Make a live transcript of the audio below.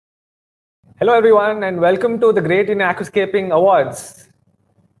Hello everyone and welcome to the Great Indian Aquascaping Awards.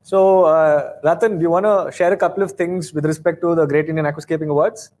 So Ratan, do you want to share a couple of things with respect to the Great Indian Aquascaping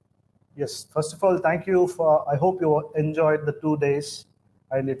Awards? Yes, first of all, thank you I hope you enjoyed the 2 days,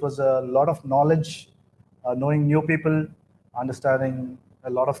 and it was a lot of knowledge, knowing new people, understanding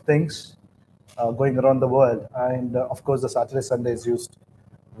a lot of things going around the world, and of course the Saturday Sunday is used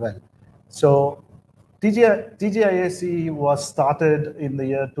well. So TGIAC was started in the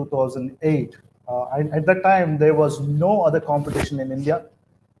year 2008. And at that time, there was no other competition in India.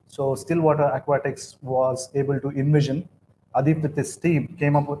 So Stillwater Aquatics was able to envision. Adip with his team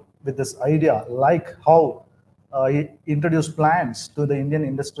came up with this idea, like how he introduced plants to the Indian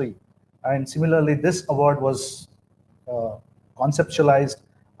industry. And similarly, this award was conceptualized,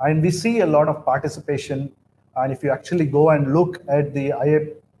 and we see a lot of participation. And if you actually go and look at the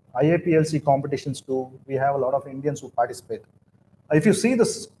IAPLC competitions too, we have a lot of Indians who participate. If you see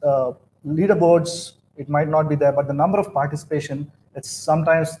the leaderboards, it might not be there, but the number of participation, it's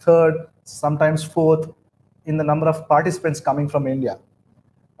sometimes third, sometimes fourth in the number of participants coming from India.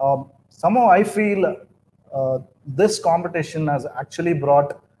 Somehow I feel this competition has actually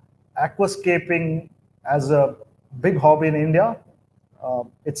brought aquascaping as a big hobby in India.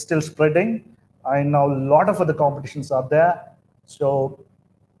 It's still spreading. I know a lot of other competitions are there. So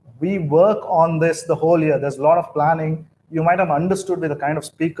we work on this the whole year. There's a lot of planning. You might have understood with the kind of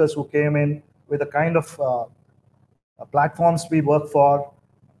speakers who came in, with the kind of platforms we work for.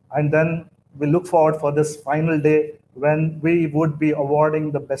 And then we look forward for this final day when we would be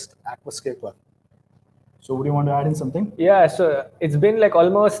awarding the best aquascaper. So would you want to add in something? Yeah, so it's been like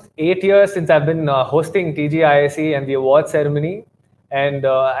almost 8 years since I've been hosting TGIAC and the award ceremony. And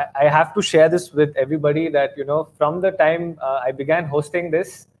I have to share this with everybody that, from the time I began hosting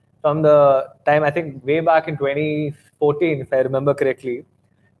this, from the time, I think way back in 2014, if I remember correctly,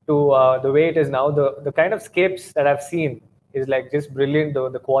 to the way it is now, the kind of scapes that I've seen is like just brilliant.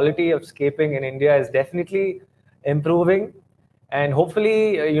 The quality of scaping in India is definitely improving. And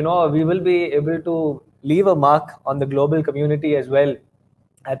hopefully, we will be able to leave a mark on the global community as well.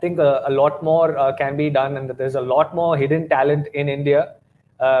 I think a lot more can be done, and there's a lot more hidden talent in India,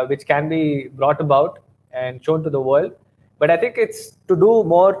 which can be brought about and shown to the world. But I think it's to do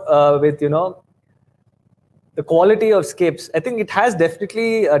more with, the quality of scapes. I think it has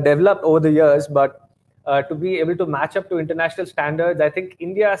definitely developed over the years, but to be able to match up to international standards, I think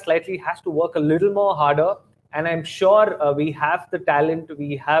India slightly has to work a little more harder. And I'm sure we have the talent,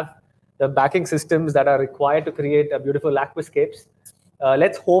 we have the backing systems that are required to create beautiful aquascapes.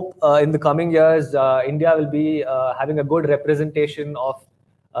 Let's hope in the coming years, India will be having a good representation of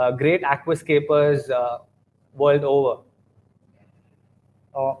great aquascapers world over.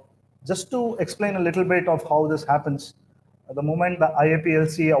 Just to explain a little bit of how this happens, the moment the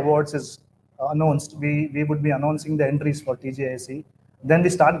IAPLC awards is announced, we would be announcing the entries for TGIAC. Then we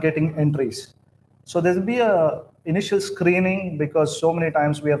start getting entries. So there will be a initial screening, because so many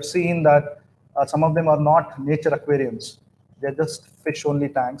times we have seen that some of them are not nature aquariums. They're just fish-only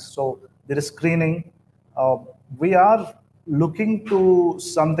tanks. So there is screening. We are looking to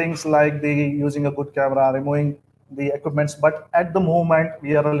some things like using a good camera, removing the equipments, but at the moment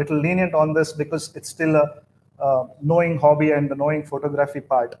we are a little lenient on this because it's still a knowing hobby and the knowing photography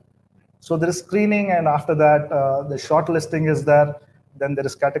part. So there is screening, and after that the shortlisting is there. Then there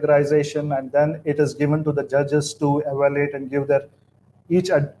is categorization, and then it is given to the judges to evaluate and give their, each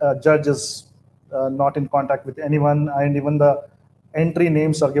judge is not in contact with anyone, and even the entry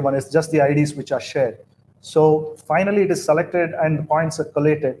names are given. It's just the IDs which are shared. So finally it is selected and points are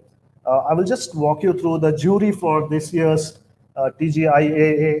collated. I will just walk you through the jury for this year's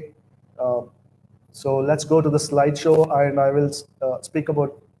TGIAA. So let's go to the slideshow, and I will speak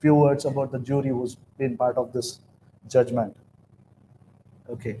about few words about the jury who's been part of this judgment.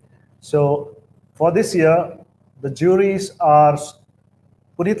 Okay, so for this year, the juries are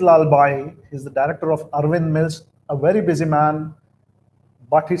Puneet Lal Bai. He's the director of Arvind Mills, a very busy man,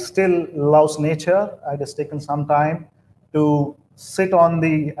 but he still loves nature and has taken some time to sit on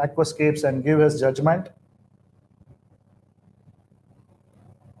the aquascapes and give his judgment.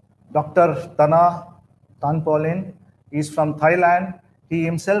 Dr. Tana Tanpolin is from Thailand. He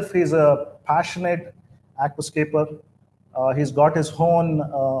himself is a passionate aquascaper. He's got his own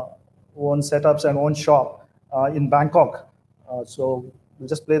setups and own shop in Bangkok. So we'll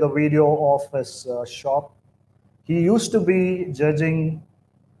just play the video of his shop. He used to be judging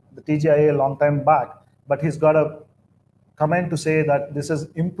the TGIA a long time back, but he's got a comment to say that this has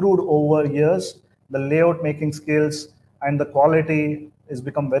improved over years. The layout making skills and the quality has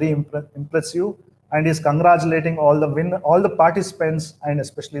become very impressive, and he's congratulating all the participants and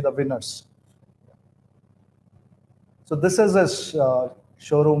especially the winners. So this is his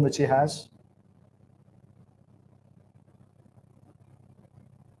showroom which he has.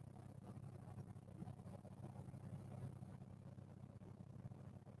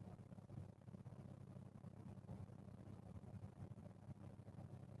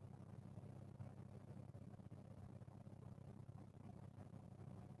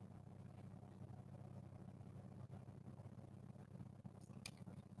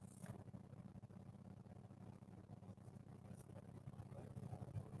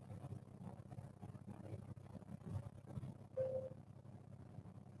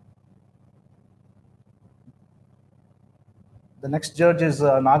 The next judge is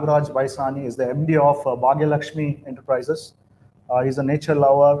Nagaraj Baisani, is the MD of Bhagyalakshmi Enterprises. He's a nature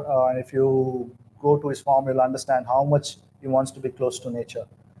lover, and if you go to his farm, you'll understand how much he wants to be close to nature.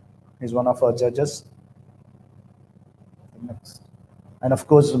 He's one of our judges. Next. And of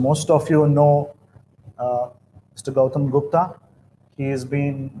course, most of you know Mr. Gautam Gupta. He has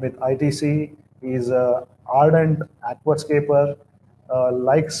been with ITC. He's an ardent aquascaper,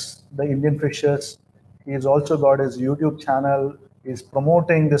 likes the Indian fishes. He's also got his YouTube channel. He's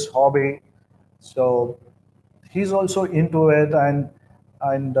promoting this hobby. So he's also into it, and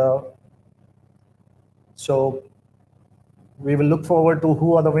so we will look forward to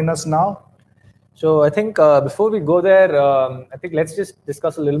who are the winners now. So I think before we go there, I think let's just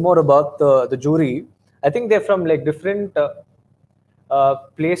discuss a little more about the jury. I think they're from like different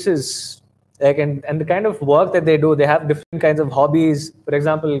places, like and the kind of work that they do. They have different kinds of hobbies. For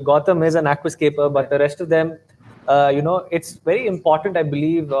example, Gautam is an aquascaper, but the rest of them, it's very important, I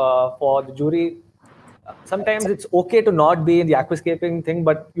believe, for the jury. Sometimes it's okay to not be in the aquascaping thing,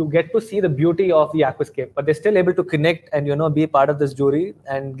 but you get to see the beauty of the aquascape. But they're still able to connect and be part of this jury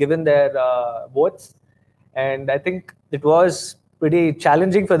and given their votes. And I think it was pretty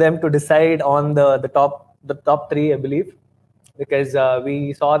challenging for them to decide on the top three, I believe, because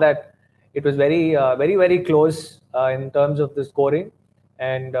we saw that it was very very close in terms of the scoring,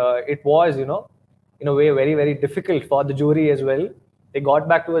 and it was in a way very very difficult for the jury as well. They got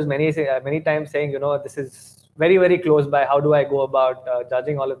back to us many times saying, this is very, very close by. How do I go about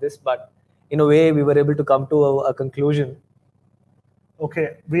judging all of this? But in a way, we were able to come to a conclusion.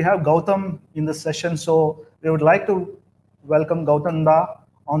 Okay, we have Gautam in the session, so we would like to welcome Gautam Da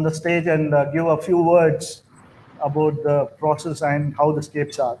on the stage and give a few words about the process and how the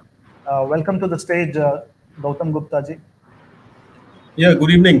scapes are. Welcome to the stage, Gautam Gupta ji. Yeah,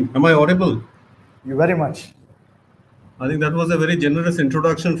 good evening. Am I audible? You very much. I think that was a very generous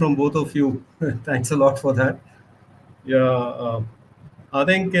introduction from both of you. Thanks a lot for that. Yeah, I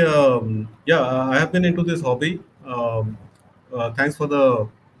think, I have been into this hobby. Thanks for the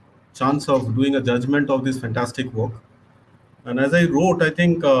chance of doing a judgment of this fantastic work. And as I wrote, I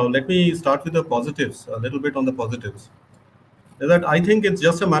think, let me start with the positives, a little bit on the positives. That I think it's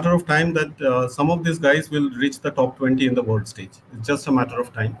just a matter of time that some of these guys will reach the top 20 in the world stage. It's just a matter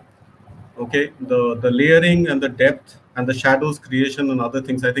of time. Okay, the layering and the depth and the shadows creation and other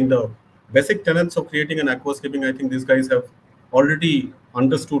things, I think the basic tenets of creating an aquascaping, I think these guys have already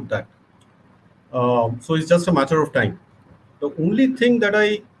understood that. So it's just a matter of time. The only thing that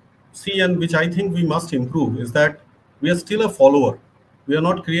I see and which I think we must improve is that we are still a follower. We are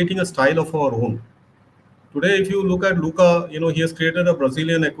not creating a style of our own. Today, if you look at Luca, he has created a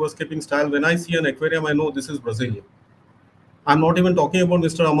Brazilian aquascaping style. When I see an aquarium, I know this is Brazilian. I'm not even talking about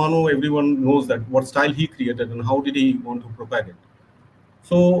Mr. Amano. Everyone knows that what style he created and how did he want to propagate.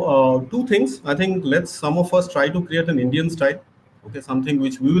 So two things. I think some of us try to create an Indian style. Okay, something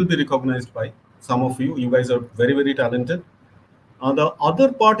which we will be recognized by. Some of you guys are very, very talented. The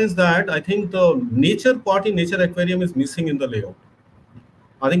other part is that I think the nature part in nature aquarium is missing in the layout.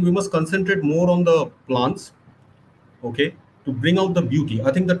 I think we must concentrate more on the plants. Okay, to bring out the beauty.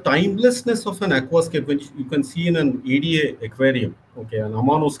 I think the timelessness of an aquascape, when you can see in an ADA aquarium, okay, an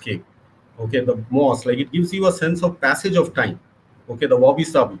Amanoscape, okay, the moss, like it gives you a sense of passage of time, okay, the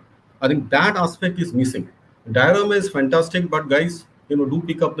wabi-sabi. I think that aspect is missing. Diorama is fantastic, but guys, do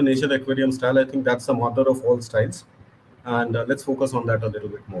pick up the nature aquarium style. I think that's the mother of all styles. And let's focus on that a little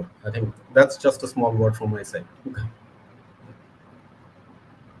bit more. I think that's just a small word from my side. Okay.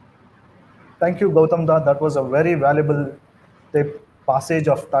 Thank you, Gautam Da. That was a very valuable tip, passage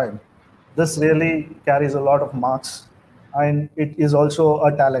of time. This really carries a lot of marks, and it is also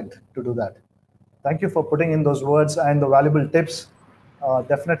a talent to do that. Thank you for putting in those words and the valuable tips.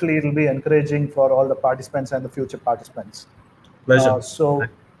 Definitely, it will be encouraging for all the participants and the future participants. Pleasure.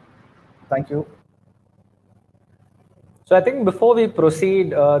 Thank you. So I think before we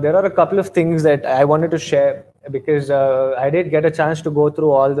proceed, there are a couple of things that I wanted to share, because I did get a chance to go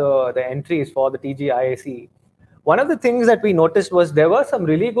through all the entries for the TGIAC. one of the things that we noticed was there were some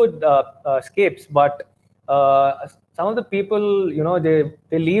really good scapes, but some of the people, you know, they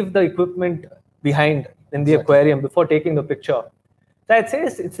leave the equipment behind in the aquarium before taking the picture. So I'd say,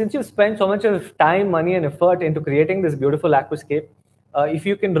 since you spent so much of time, money, and effort into creating this beautiful aquascape, if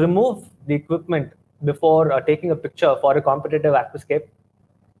you can remove the equipment before taking a picture for a competitive aquascape,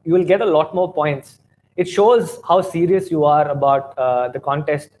 you will get a lot more points. It shows how serious you are about the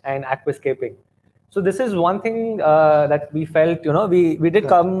contest and aquascaping. So this is one thing that we felt, you know, we did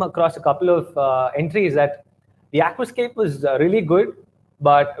come across a couple of entries that the aquascape was really good,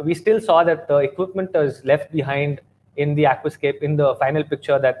 but we still saw that the equipment was left behind in the aquascape in the final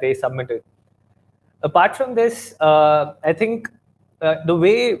picture that they submitted. Apart from this, I think the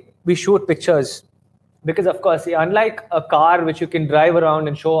way we shoot pictures, because of course, unlike a car which you can drive around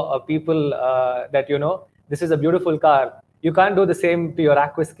and show people that, you know, this is a beautiful car, you can't do the same to your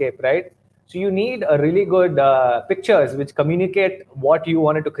aquascape, right? So you need a really good pictures which communicate what you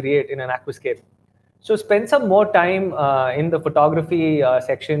wanted to create in an aquascape. So spend some more time in the photography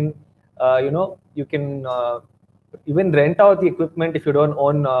section. You know, you can even rent out the equipment. If you don't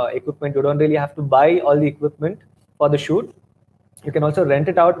own equipment, you don't really have to buy all the equipment for the shoot. You can also rent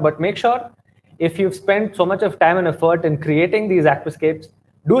it out, but make sure, if you've spent so much of time and effort in creating these aquascapes,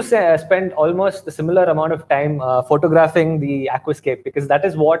 do spend almost a similar amount of time photographing the aquascape, because that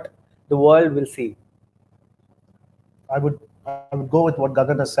is what the world will see. I would go with what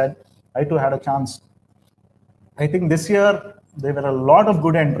Gagan has said. I too had a chance. I think this year there were a lot of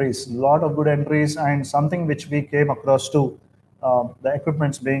good entries, and something which we came across too, the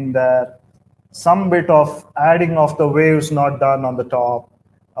equipments being there, some bit of adding of the waves not done on the top.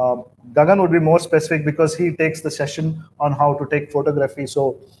 Gagan would be more specific because he takes the session on how to take photography,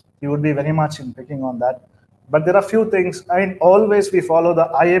 so he would be very much in picking on that. But there are few things, and always we follow the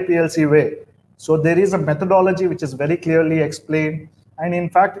IAPLC way. So there is a methodology which is very clearly explained. And in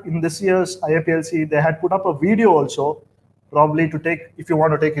fact, in this year's IAPLC, they had put up a video also, probably to take, if you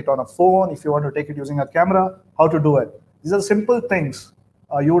want to take it on a phone, if you want to take it using a camera, how to do it. These are simple things.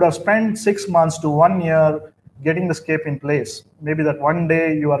 You would have spent 6 months to 1 year getting the scape in place. Maybe that one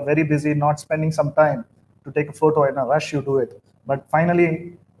day you are very busy, not spending some time to take a photo in a rush, you do it. But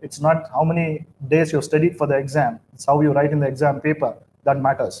finally, it's not how many days you've studied for the exam, it's how you write in the exam paper that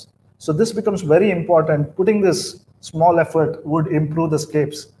matters. So this becomes very important. Putting this small effort would improve the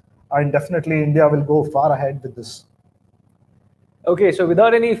scapes, and definitely India will go far ahead with this. Okay, so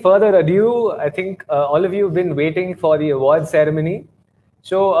without any further ado, I think all of you have been waiting for the award ceremony.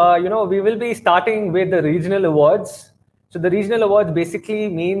 So, you know, we will be starting with the regional awards. So the regional awards basically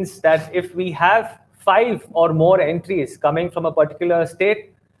means that if we have 5 or more entries coming from a particular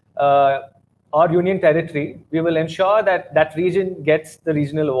state or union territory, we will ensure that that region gets the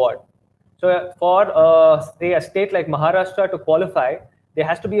regional award. So for say a state like Maharashtra to qualify, there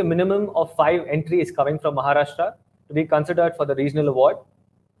has to be a minimum of 5 entries coming from Maharashtra to be considered for the regional award.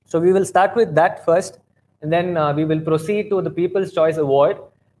 So we will start with that first, and then we will proceed to the People's Choice Award,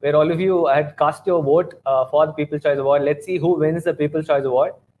 where all of you had cast your vote for the People's Choice Award. Let's see who wins the People's Choice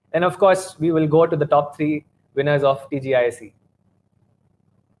Award. And of course, we will go to the top 3 winners of TGISE.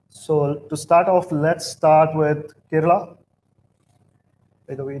 So to start off, let's start with Kerala.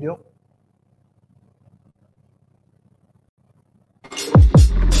 Play the video.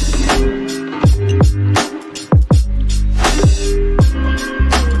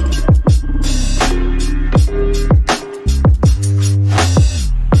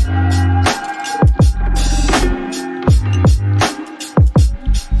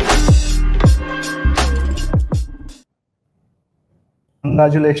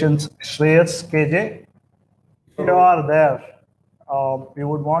 Congratulations, Shreyas KJ. If you are there, we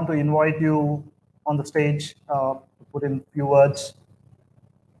would want to invite you on the stage to put in a few words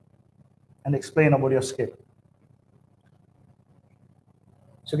and explain about your scape.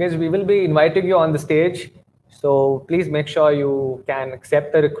 So guys, we will be inviting you on the stage. So please make sure you can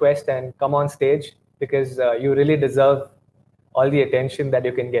accept the request and come on stage, because you really deserve all the attention that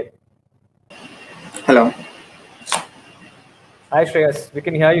you can get. Hello. Hi Shreyas, we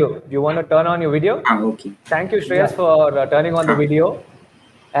can hear you. Do you want to turn on your video? Okay. Thank you Shreyas for turning on the video.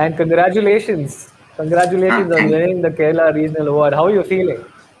 And congratulations. Congratulations on winning the Kerala Regional Award. How are you feeling?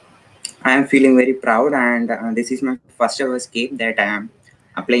 I am feeling very proud, and this is my first ever scape that I am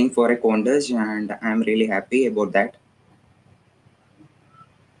applying for a contest, and I am really happy about that.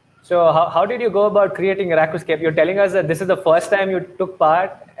 So how did you go about creating your aquascape? You're telling us that this is the first time you took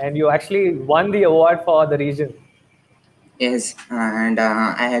part and you actually won the award for the region. Yes, and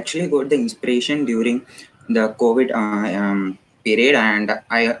I actually got the inspiration during the COVID period, and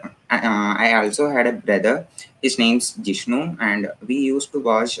I I also had a brother. His name's Jishnu, and we used to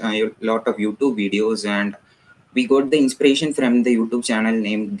watch a lot of YouTube videos, and we got the inspiration from the YouTube channel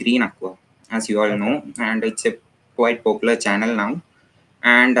named Green Aqua, as you all know, and it's a quite popular channel now.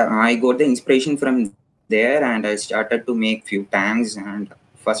 And I got the inspiration from there, and I started to make few tanks. And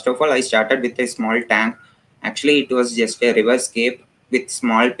first of all, I started with a small tank. Actually, it was just a river scape with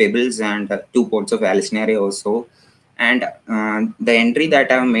small pebbles and 2 pots of alcinary also. And the entry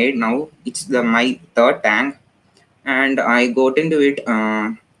that I've made now, it's my third tank, and I got into it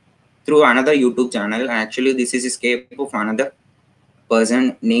through another YouTube channel. Actually, this is a scape of another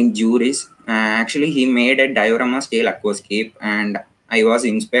person named Juris. Actually, he made a diorama scale aquascape, and I was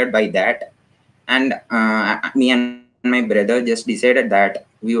inspired by that. And me and my brother just decided that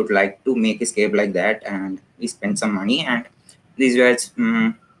we would like to make a scape like that, and we spent some money. And this was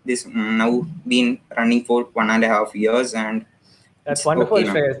now been running for 1.5 years, and that's wonderful, okay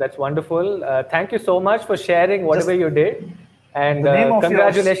Shreyas. That's wonderful. Thank you so much for sharing whatever you did, and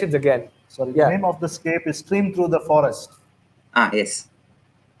congratulations again. Sorry, the name of the scape is Stream Through the Forest. Yes.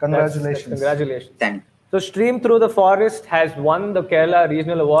 Congratulations. Congratulations. Thank you. So Stream Through the Forest has won the Kerala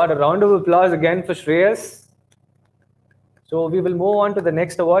Regional Award. A round of applause again for Shreyas. So we will move on to the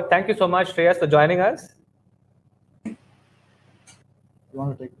next award. Thank you so much, Shreyas, for joining us. You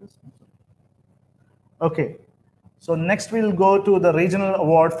want to take this? Okay. So next we'll go to the regional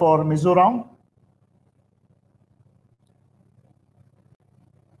award for Mizoram.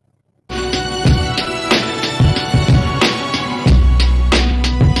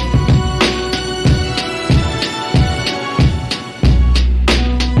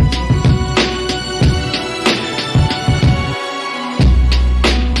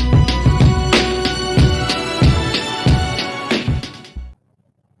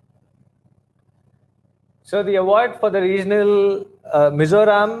 So the award for the regional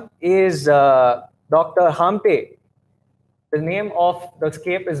Mizoram is Dr. Hampe. The name of the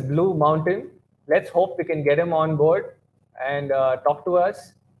scape is Blue Mountain. Let's hope we can get him on board and talk to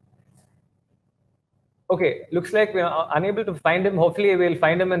us. Okay, looks like we're unable to find him. Hopefully we'll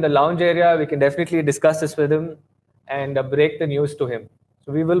find him in the lounge area. We can definitely discuss this with him and break the news to him.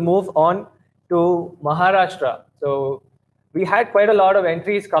 So we will move on to Maharashtra. So we had quite a lot of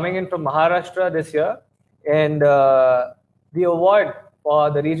entries coming in from Maharashtra this year. And the award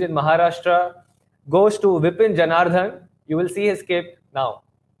for the region Maharashtra goes to Vipin Janardhan. You will see his scape now.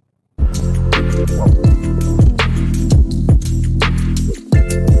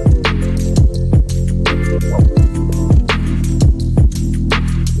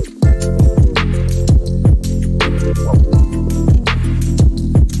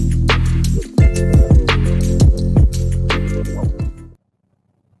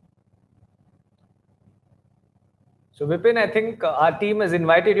 So Vipin, I think our team has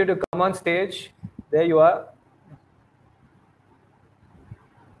invited you to come on stage. There you are.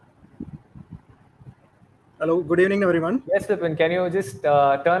 Hello, good evening everyone. Yes, Vipin, can you just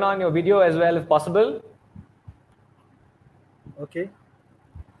turn on your video as well if possible? Okay.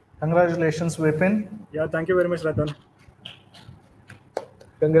 Congratulations, Vipin. Yeah, thank you very much, Ratan.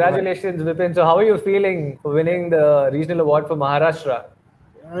 Congratulations, Vipin. So how are you feeling for winning the regional award for Maharashtra?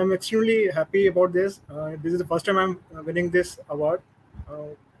 I'm extremely happy about this. This is the first time I'm winning this award.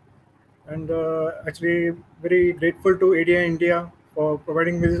 And actually very grateful to ADI India for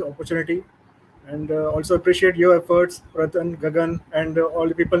providing me this opportunity. And also appreciate your efforts, Ratan, Gagan, and all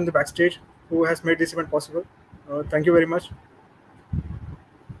the people in the backstage who has made this event possible. Thank you very much.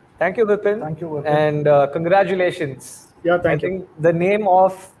 Thank you, Vipin. Thank you, Vipin. And congratulations. Yeah, thank you. I think the name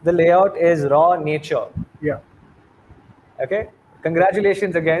of the layout is Raw Nature. Yeah. Okay.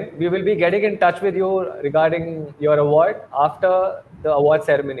 Congratulations again. We will be getting in touch with you regarding your award after the award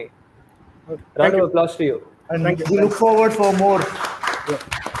ceremony. Okay. Round of applause to you. And Thank you. we look forward for more. Yeah.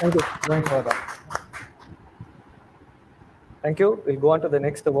 Thank you. Going further. Thank you. We'll go on to the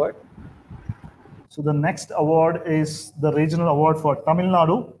next award. So the next award is the regional award for Tamil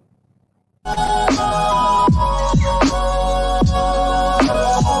Nadu.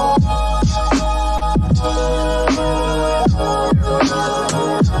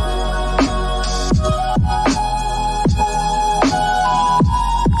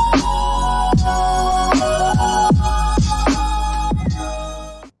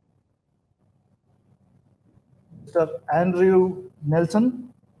 Mr. Andrew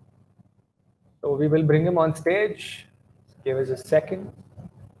Nelson. So we will bring him on stage. Give us a second.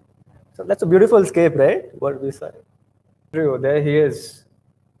 So that's a beautiful scape, right? What we saw. There he is.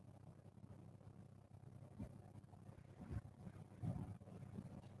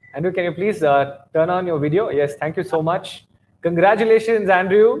 Andrew, can you please turn on your video? Yes, thank you so much. Congratulations,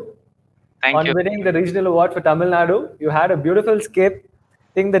 Andrew. on winning the regional award for Tamil Nadu. You had a beautiful scape.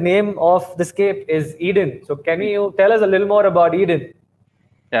 I think the name of the scape is Eden. So can you tell us a little more about Eden?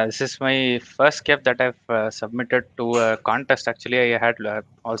 Yeah, this is my first scape that I've submitted to a contest. Actually, I had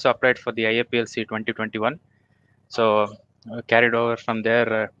also applied for the IAPLC 2021. So carried over from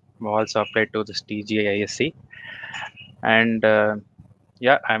there, also applied to this TGISC. And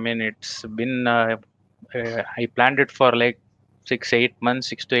yeah, I mean, it's been, I planned it for like 6 to 8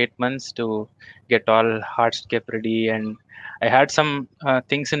 months to get all hardscape ready. And I had some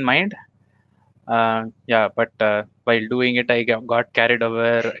things in mind. Yeah, but while doing it, I got carried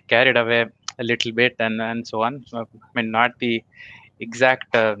away a little bit, and so on. So, I mean, not the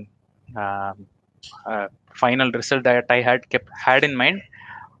exact final result that I had in mind,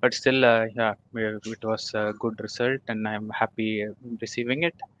 but still, yeah, it was a good result, and I'm happy receiving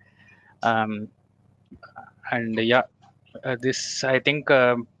it. And yeah, this I think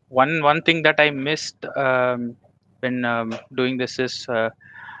one thing that I missed when doing this is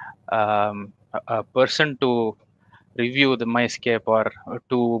a person to review my escape, or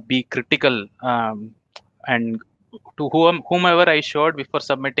to be critical, and to whomever I showed before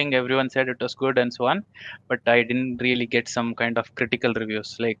submitting, everyone said it was good and so on, but I didn't really get some kind of critical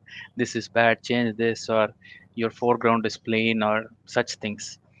reviews like this is bad, change this, or your foreground is plain, or such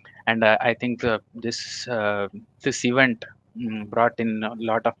things. And I think this event brought in a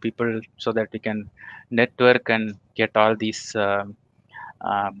lot of people so that we can network and get all these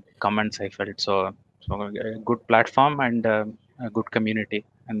comments. I felt so a good platform and a good community,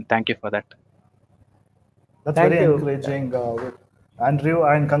 and thank you for that. That's very encouraging, Andrew,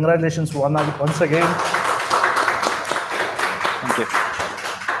 and congratulations once again. Thank you.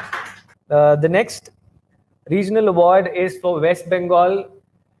 The next regional award is for West Bengal,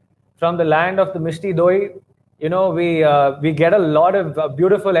 from the land of the Mishti Doi. You know, we get a lot of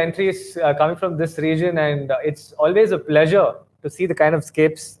beautiful entries coming from this region, and it's always a pleasure to see the kind of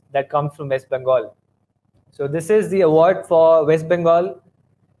scapes that come from West Bengal. So this is the award for West Bengal.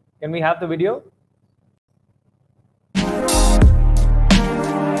 Can we have the video?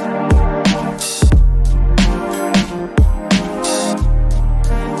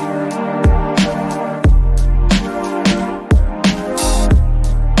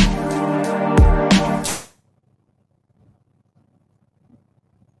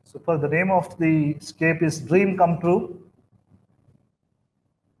 Super. The name of the scape is Dream Come True.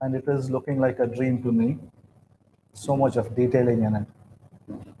 And it is looking like a dream to me. So much of detailing in it.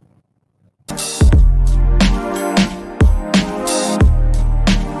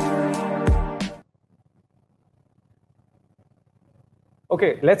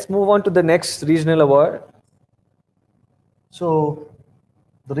 Okay, let's move on to the next regional award. So,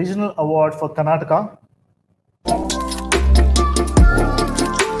 the regional award for Karnataka.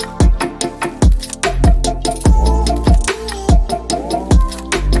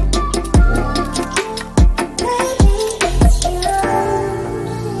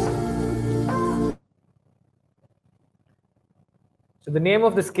 So the name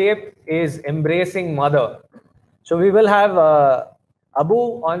of the scape is Embracing Mother. So we will have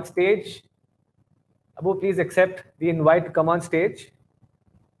Abu on stage. Abu, please accept the invite to come on stage.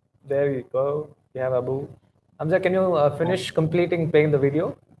 There you go. We have Abu. Hamza, can you finish playing the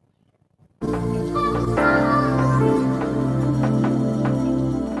video?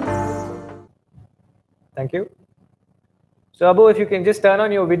 Thank you. So Abu, if you can just turn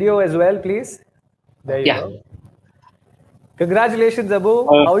on your video as well, please. There you go. Congratulations, Abu.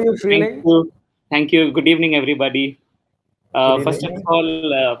 How are you feeling? Thank you. Good evening, everybody. First of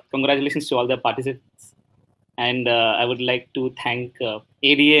all, congratulations to all the participants. And I would like to thank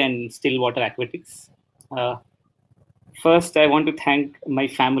ADA and Stillwater Aquatics. First, I want to thank my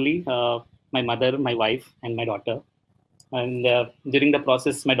family, my mother, my wife, and my daughter. And during the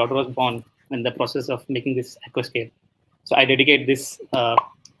process, my daughter was born in the process of making this aquascape. So I dedicate this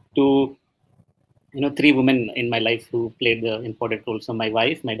to three women in my life who played the important role. So my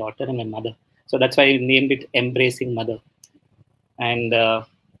wife, my daughter, and my mother. So that's why I named it Embracing Mother. And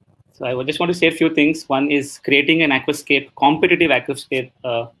so I just want to say a few things. One is creating an aquascape, competitive aquascape,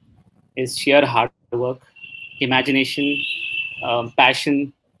 is sheer hard work, imagination,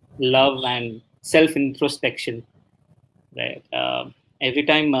 passion, love, and self-introspection. Right. Every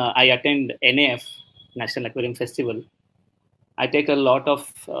time I attend NAF, National Aquarium Festival, I take a lot of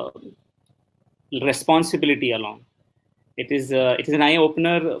responsibility along. It is an eye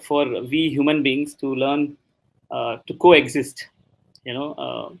opener for we human beings to learn to coexist.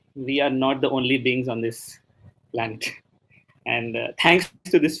 We are not the only beings on this planet. And thanks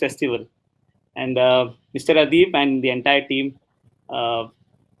to this festival and Mr. Adib and the entire team,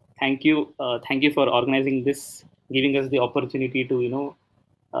 thank you for organizing this, giving us the opportunity to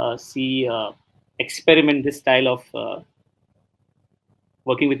see experiment this style of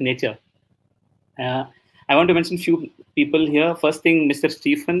working with nature. I want to mention few people here. First thing, Mr.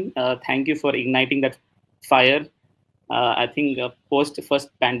 Stephen, thank you for igniting that fire. I think post first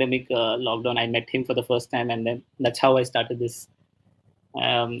pandemic lockdown, I met him for the first time, and then that's how I started this.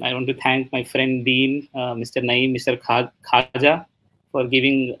 I want to thank my friend Dean, Mr. Naeem, Mr. Khaja, for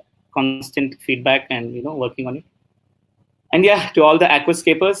giving constant feedback and working on it. And yeah, to all the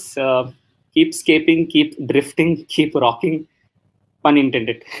aquascapers, keep scaping, keep drifting, keep rocking. Pun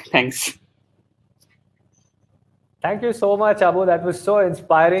intended. Thanks. Thank you so much, Abu. That was so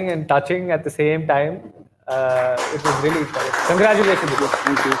inspiring and touching at the same time. It was really congratulations.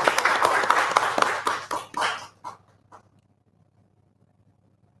 Thank you.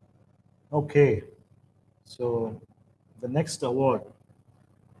 Okay, so the next award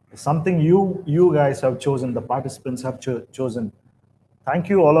is something you guys have chosen. The participants have chosen. Thank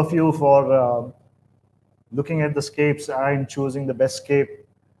you, all of you, for looking at the scapes and choosing the best scape,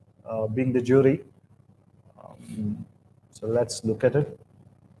 being the jury. So let's look at it.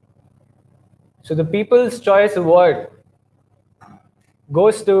 So the People's Choice Award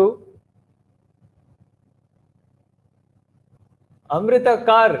goes to Amrita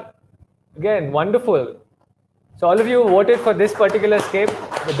Kar. Again, wonderful. So all of you voted for this particular scape,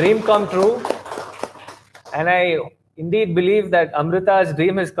 the dream come true. And I indeed believe that Amrita's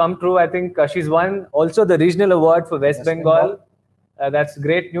dream has come true. I think she's won also the regional award for West Bengal. That's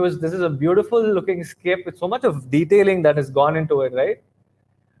great news. This is a beautiful looking scape with so much of detailing that has gone into it, right?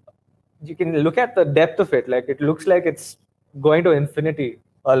 You can look at the depth of it. Like, it looks like it's going to infinity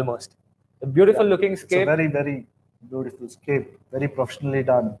almost. A beautiful looking scape. It's a very, very beautiful scape. Very professionally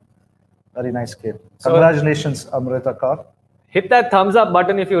done. Very nice scape. Congratulations, Amrita Kar. Hit that thumbs up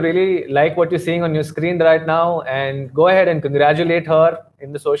button if you really like what you're seeing on your screen right now, and go ahead and congratulate her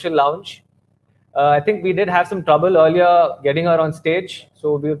in the social lounge. I think we did have some trouble earlier getting her on stage,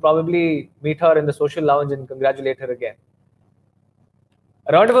 so we'll probably meet her in the social lounge and congratulate her again.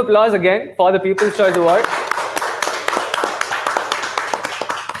 A round of applause again for the People's Choice Award.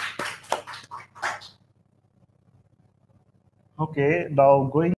 Okay, now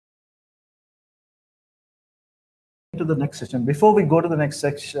going to the next session. Before we go to the next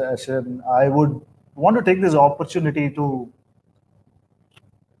section, I would want to take this opportunity to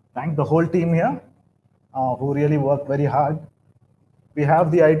thank the whole team here, who really worked very hard. We have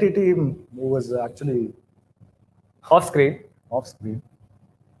the IT team who was actually off screen.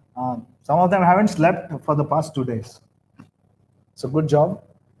 Some of them haven't slept for the past 2 days. So good job.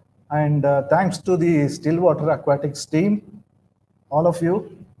 And thanks to the Stillwater Aquatics team, all of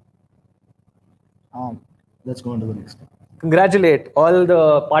you. Let's go on to the next one. Congratulate all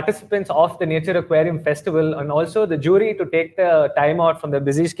the participants of the Nature Aquarium Festival, and also the jury to take the time out from their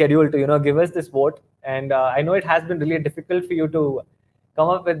busy schedule to give us this vote. And I know it has been really difficult for you to come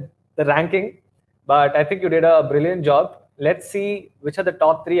up with the ranking, but I think you did a brilliant job. Let's see which are the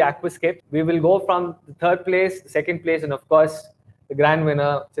top 3 aquascapes. We will go from the 3rd place, the 2nd place, and of course the grand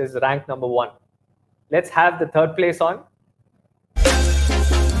winner, which is ranked number 1. Let's have the 3rd place on.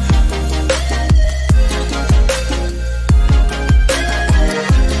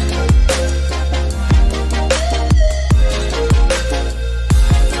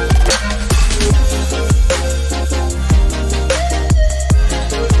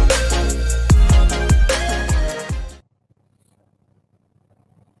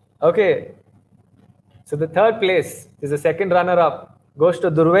 Okay, so the 3rd place is the 2nd runner-up, goes to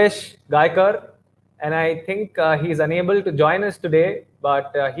Durvesh Gaikar, and I think he's unable to join us today,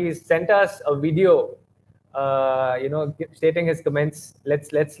 but he's sent us a video, stating his comments.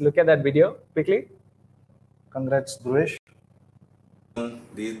 Let's look at that video quickly. Congrats, Durvesh.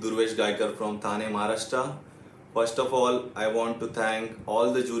 This is Durvesh Gaikar from Thane, Maharashtra. First of all, I want to thank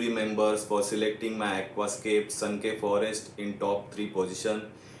all the jury members for selecting my aquascape Sunke Forest in top 3 position.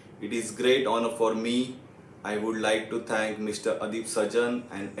 It is great honor for me. I would like to thank Mr. Adip Sajan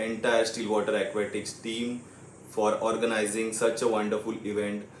and entire Stillwater Aquatics team for organizing such a wonderful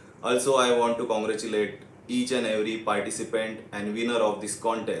event. Also, I want to congratulate each and every participant and winner of this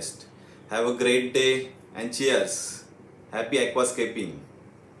contest. Have a great day and cheers. Happy aquascaping.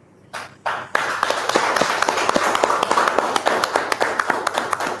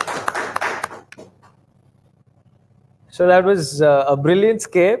 So that was a brilliant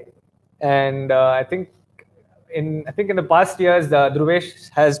scape, and I think in the past years, Dhruvesh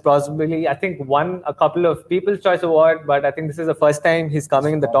has possibly won a couple of People's Choice Award, but I think this is the first time he's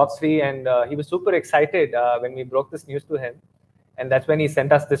coming in the top 3, and he was super excited when we broke this news to him. and that's when he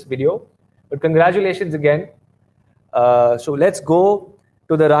sent us this video. But congratulations again. So let's go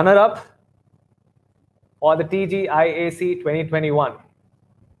to the runner-up for the TGIAC 2021.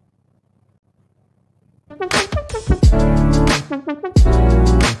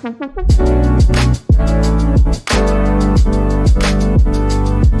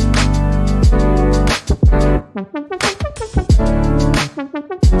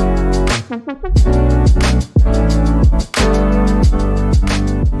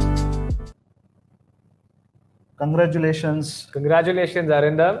 Congratulations. Congratulations,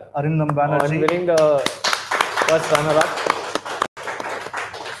 Arindam. Arindam Banerjee. On winning the first runner-up.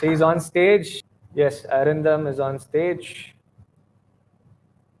 So he's on stage. Yes, Arindam is on stage.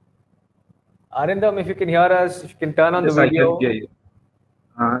 Arindam, if you can hear us, if you can turn on the video. I can hear you.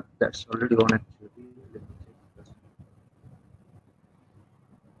 That's already on actually.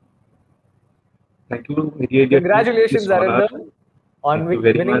 Thank you. Congratulations, Arindam, on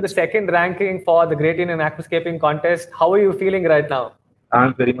winning the second ranking for the Great Indian Aquascaping Contest. How are you feeling right now?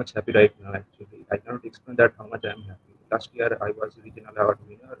 I'm very much happy right now, actually. I cannot explain that how much I'm happy. Last year, I was regional award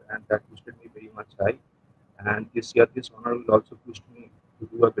winner, and that boosted me very much high. And this year, this honor will also push me to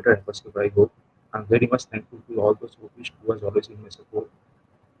do a better aquascape, I hope. I'm very much thankful to all those who was always in my support.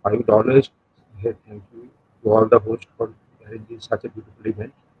 I would always say thank you to all the hosts for arranging such a beautiful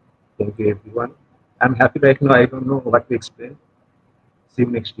event. Thank you, everyone. I'm happy right now. I don't know what to explain. See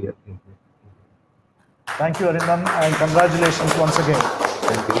you next year. Thank you. Thank you, Arindam, and congratulations once again.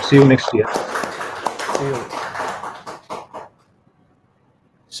 Thank you. See you next year. See you.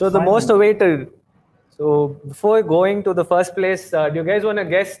 So the most awaited. So before going to the first place, do you guys want to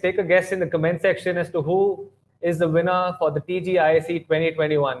guess? Take a guess in the comment section as to who is the winner for the TGIAC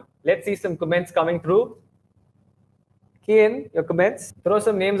 2021. Let's see some comments coming through. Key in your comments. Throw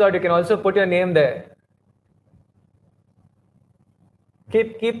some names out. You can also put your name there.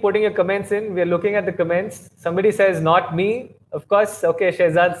 Keep putting your comments in. We're looking at the comments. Somebody says not me. Of course. Okay,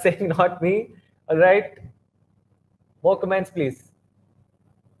 Shehzad saying not me. All right. More comments, please.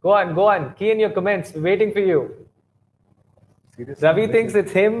 Go on. Key in your comments. We're waiting for you. Seriously? Ravi thinks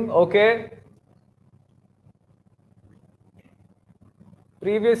it's him. Okay.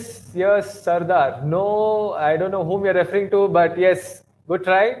 Previous year's Sardar. No, I don't know whom you're referring to, but yes, good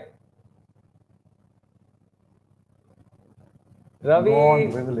try. Ravi. Go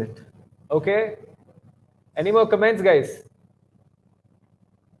on, wiggle it. Okay. Any more comments, guys?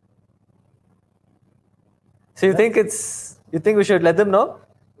 So you think we should let them know?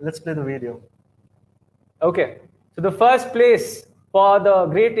 Let's play the video. Okay. So the first place for the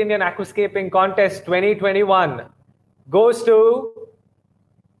Great Indian Aquascaping Contest 2021 goes to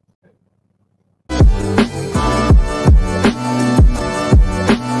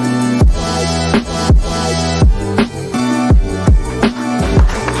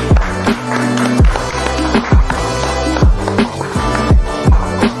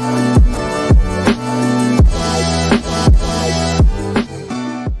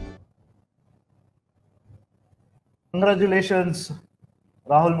Congratulations,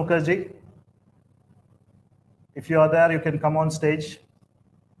 Rahul Mukherjee. If you are there, you can come on stage.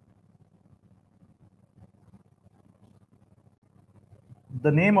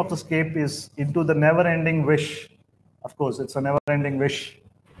 The name of the scape is Into the Never-Ending Wish. Of course, it's a never-ending wish.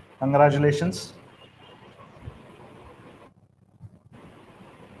 Congratulations.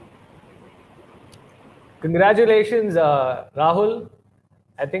 Congratulations, Rahul.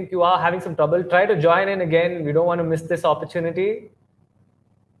 I think you are having some trouble. Try to join in again. We don't want to miss this opportunity.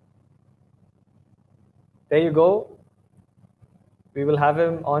 There you go. We will have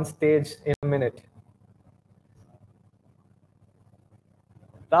him on stage in a minute.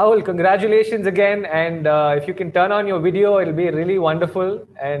 Rahul, congratulations again. And if you can turn on your video, it'll be really wonderful.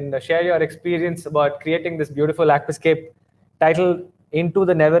 And share your experience about creating this beautiful aquascape titled Into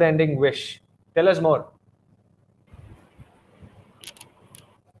the Never-Ending Wish. Tell us more.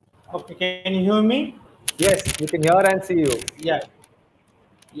 Okay, can you hear me? Yes, we can hear and see you. Yeah.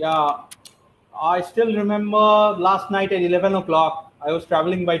 I still remember last night at 11 o'clock, I was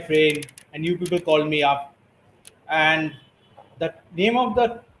traveling by train and you people called me up. And the name of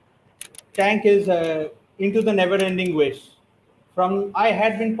the tank is Into the Never-Ending Wish. I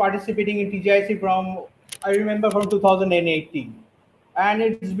had been participating in TGIC I remember from 2018. And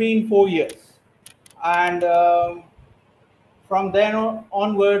it's been 4 years. And from then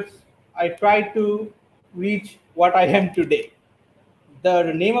onwards, I tried to reach what I am today.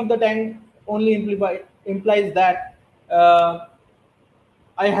 The name of the tank only implies that I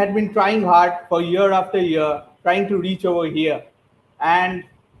had been trying hard for year after year, trying to reach over here. And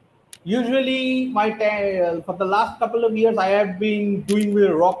Usually, for the last couple of years, I have been doing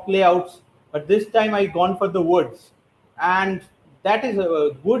with rock layouts, but this time I gone for the woods, and that is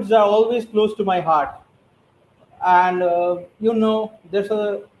woods are always close to my heart. And there's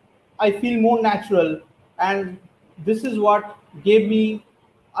a I feel more natural, and this is what gave me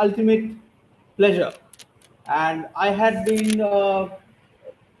ultimate pleasure. And I had been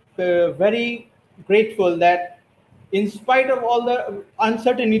very grateful that in spite of all the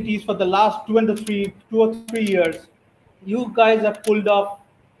uncertainties for the last 2 or 3 years, you guys have pulled off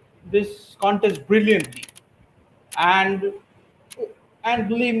this contest brilliantly. And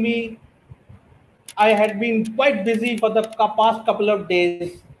believe me, I had been quite busy for the past couple of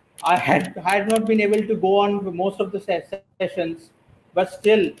days. I had not been able to go on for most of the sessions, but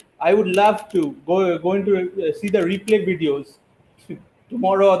still, I would love to going to see the replay videos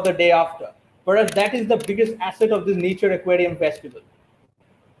tomorrow or the day after. For us, that is the biggest asset of this Nature Aquarium Festival.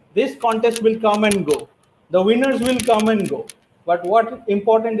 This contest will come and go. The winners will come and go. But what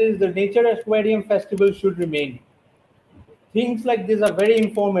important is the Nature Aquarium Festival should remain. Things like this are very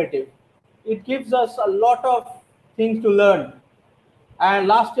informative. It gives us a lot of things to learn. And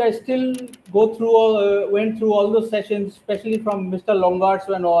last year I still went through all those sessions, especially from Mr. Longarts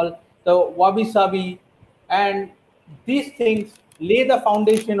and all, the wabi sabi, and these things lay the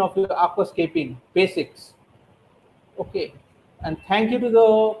foundation of your aquascaping basics. Okay, and thank you to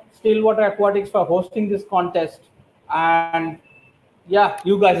the Stillwater Aquatics for hosting this contest. And yeah,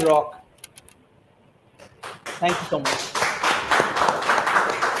 you guys rock. Thank you so much.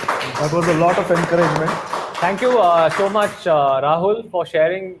 That was a lot of encouragement. Thank you so much, Rahul, for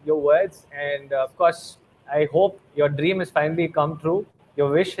sharing your words. And of course, I hope your dream has finally come true. Your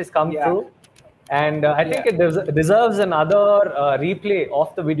wish has come true. And I think it deserves another replay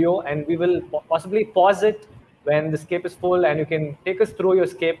of the video. And we will possibly pause it when the scape is full. And you can take us through your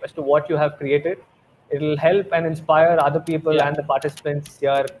scape as to what you have created. It will help and inspire other people and the participants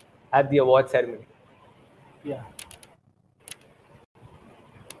here at the award ceremony. Yeah.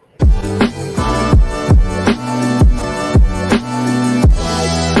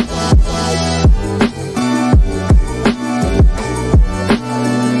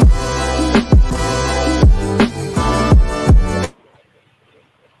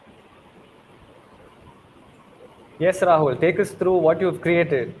 Yes, Rahul, take us through what you've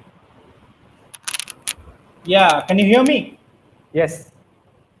created. Yeah, can you hear me? Yes.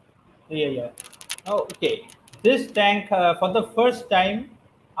 Yeah. Oh, okay. This tank, for the first time,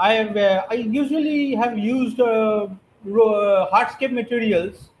 I usually have used hardscape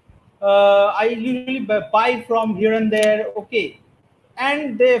materials. I usually buy from here and there. Okay,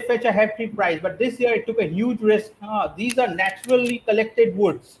 and they fetch a hefty price. But this year, I took a huge risk. These are naturally collected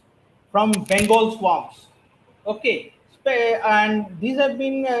woods from Bengal swamps. Okay, and these have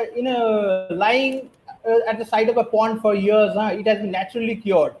been lying at the side of a pond for years. It has been naturally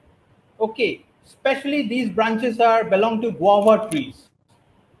cured. Okay, especially these branches belong to guava trees.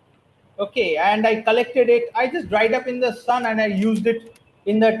 Okay, and I collected it. I just dried up in the sun and I used it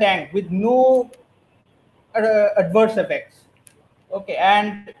in the tank with no adverse effects. Okay,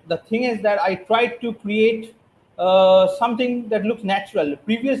 and the thing is that I tried to create something that looks natural.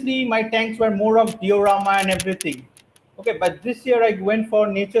 Previously, my tanks were more of diorama and everything. Okay, but this year I went for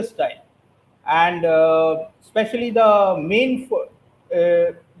nature style, and especially the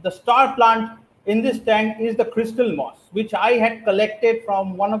the star plant in this tank is the crystal moss, which I had collected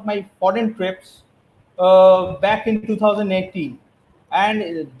from one of my foreign trips back in 2018.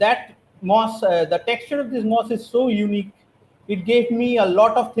 And that moss, the texture of this moss is so unique. It gave me a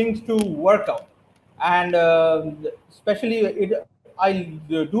lot of things to work out. And especially, I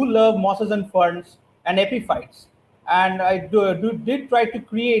do love mosses and ferns and epiphytes. And I did try to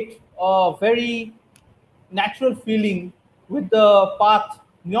create a very natural feeling with the path,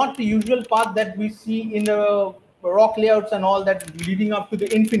 not the usual path that we see in the rock layouts and all that leading up to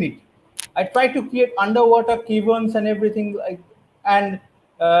the infinite. I tried to create underwater caverns and everything, and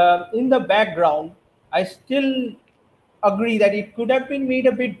in the background, I still agree that it could have been made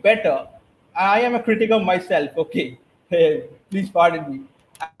a bit better. I am a critic of myself, okay, please pardon me.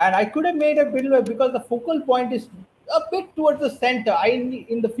 And I could have made a bit because the focal point is a bit towards the center.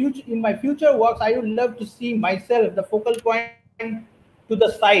 In my future works, I would love to see myself the focal point to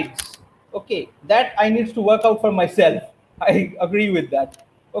the sides. Okay, that I need to work out for myself. I agree with that.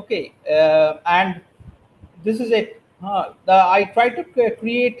 Okay, and this is it. I try to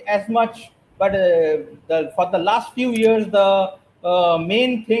create as much, but for the last few years, the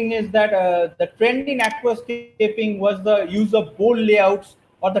main thing is that the trend in aquascaping was the use of bold layouts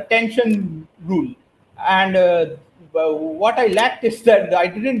or the tension rule, and what I lacked is that I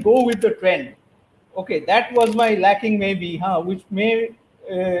didn't go with the trend. Okay, that was my lacking maybe, which may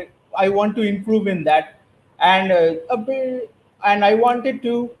I want to improve in that, and and I wanted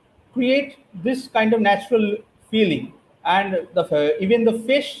to create this kind of natural feeling, and even the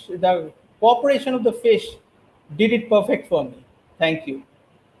fish, the cooperation of the fish, did it perfect for me. Thank you.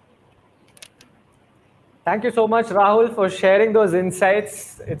 Thank you so much, Rahul, for sharing those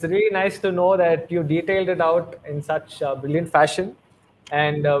insights. It's really nice to know that you detailed it out in such brilliant fashion.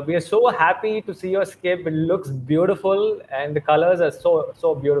 And we are so happy to see your scape. It looks beautiful, and the colors are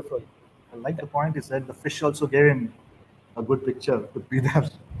so beautiful. I like the point is that the fish also gave him a good picture to be there.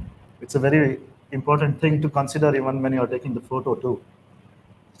 It's a very important thing to consider even when you're taking the photo too.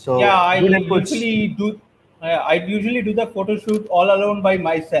 So yeah, I usually do the photo shoot all alone by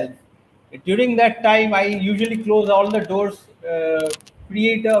myself. During that time, I usually close all the doors,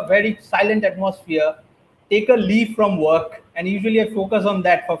 create a very silent atmosphere, take a leave from work, and usually I focus on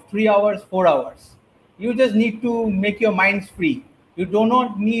that for 3 hours, 4 hours. You just need to make your minds free. You do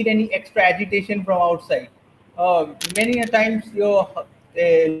not need any extra agitation from outside. Many a times you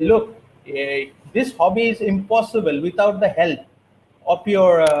look, this hobby is impossible without the help of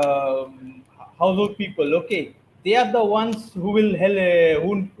your household people. Okay, they are the ones who will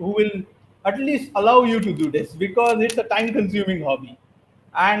who will at least allow you to do this, because it's a time consuming hobby,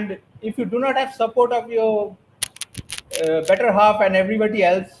 and if you do not have support of your better half and everybody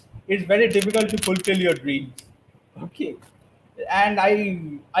else, it's very difficult to fulfill your dreams. Okay, and I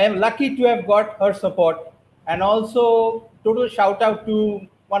am lucky to have got her support, and also total shout out to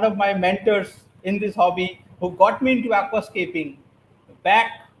one of my mentors in this hobby who got me into aquascaping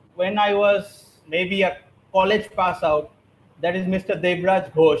back when I was maybe a college pass out. That is Mr.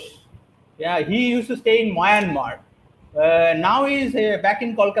 Debraj Ghosh. Yeah, he used to stay in Myanmar. Now he is back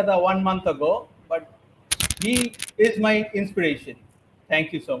in Kolkata 1 month ago, but he is my inspiration.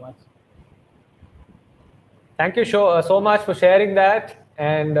 Thank you so much. Thank you so much for sharing that.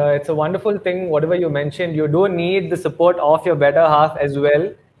 And it's a wonderful thing, whatever you mentioned. You do need the support of your better half as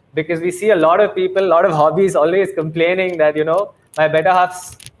well, because we see a lot of people, a lot of hobbies always complaining that, you know, my better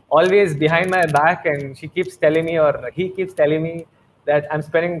half's always behind my back, and she keeps telling me, or he keeps telling me, that I'm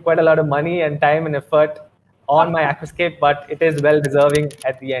spending quite a lot of money and time and effort on my aquascape, but it is well deserving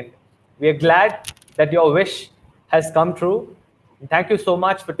at the end. We are glad that your wish has come true. And thank you so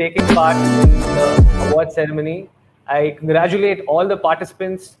much for taking part in the award ceremony. I congratulate all the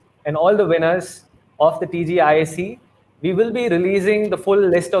participants and all the winners of the TGIAC. We will be releasing the full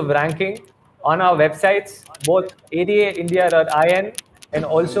list of ranking on our websites, both adaindia.in and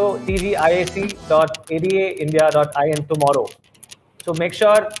also tgiac.adaindia.in tomorrow. So make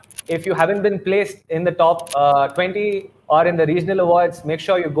sure, if you haven't been placed in the top 20 or in the regional awards, make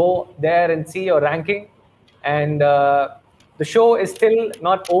sure you go there and see your ranking. And the show is still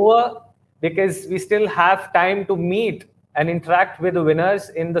not over, because we still have time to meet and interact with the winners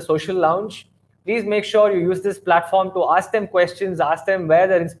in the social lounge. Please make sure you use this platform to ask them questions, ask them where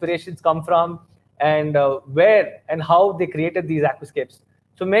their inspirations come from, and where and how they created these aquascapes.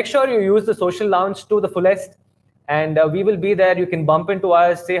 So make sure you use the social lounge to the fullest, and we will be there. You can bump into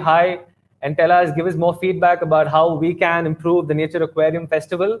us, say hi, and tell us, give us more feedback about how we can improve the Nature Aquarium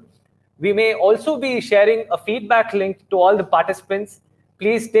Festival. We may also be sharing a feedback link to all the participants.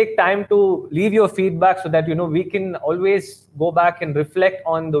 Please take time to leave your feedback so that, you know, we can always go back and reflect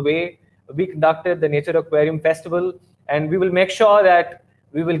on the way we conducted the Nature Aquarium Festival. And we will make sure that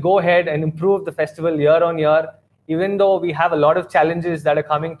we will go ahead and improve the festival year on year. Even though we have a lot of challenges that are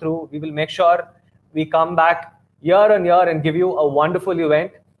coming through, we will make sure we come back year on year and give you a wonderful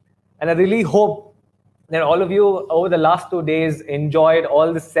event. And I really hope that all of you over the last 2 days enjoyed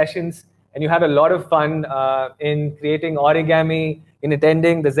all the sessions, and you had a lot of fun in creating origami, in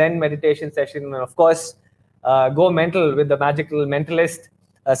attending the Zen meditation session, and of course, go mental with the magical mentalist,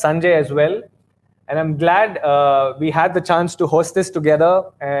 Sanjay, as well. And I'm glad we had the chance to host this together.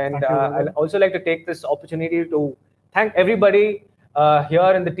 And I'd also like to take this opportunity to thank everybody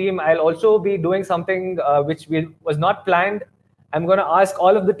here in the team. I'll also be doing something which was not planned. I'm going to ask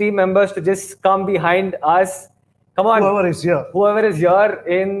all of the team members to just come behind us. Come on. Whoever is here. Whoever is here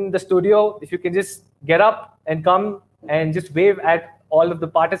in the studio, if you can just get up and come and just wave at all of the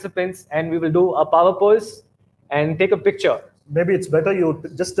participants, and we will do a power pose and take a picture. Maybe it's better you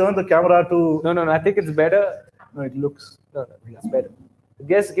just turn the camera to... No, I think it's better. No, it looks... No, it's better.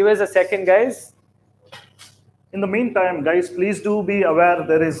 Guess, give us a second, guys. In the meantime, guys, please do be aware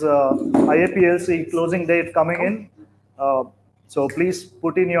there is a IAPLC closing date coming in. So please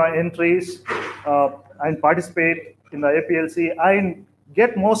put in your entries and participate in the IAPLC and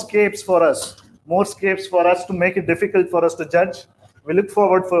get more scapes for us. more scapes for us to make it difficult for us to judge. We look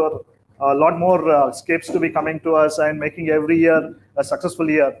forward for a lot more scapes to be coming to us and making every year a successful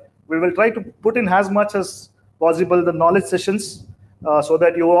year. We will try to put in as much as possible the knowledge sessions so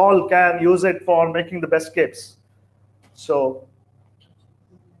that you all can use it for making the best scapes. So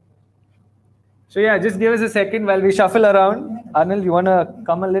yeah, just give us a second while we shuffle around. Anil, you want to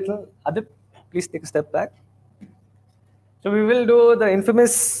come a little? Adip, please take a step back. So we will do the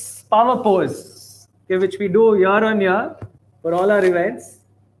infamous power pose, okay, which we do year on year for all our events.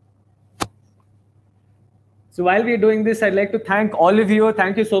 So while we're doing this, I'd like to thank all of you.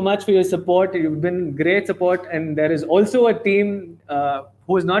 Thank you so much for your support. You've been great support. And there is also a team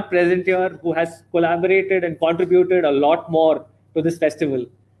who is not present here, who has collaborated and contributed a lot more to this festival.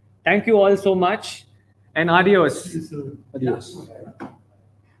 Thank you all so much, and adios. Adios.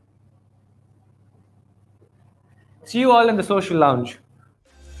 See you all in the social lounge.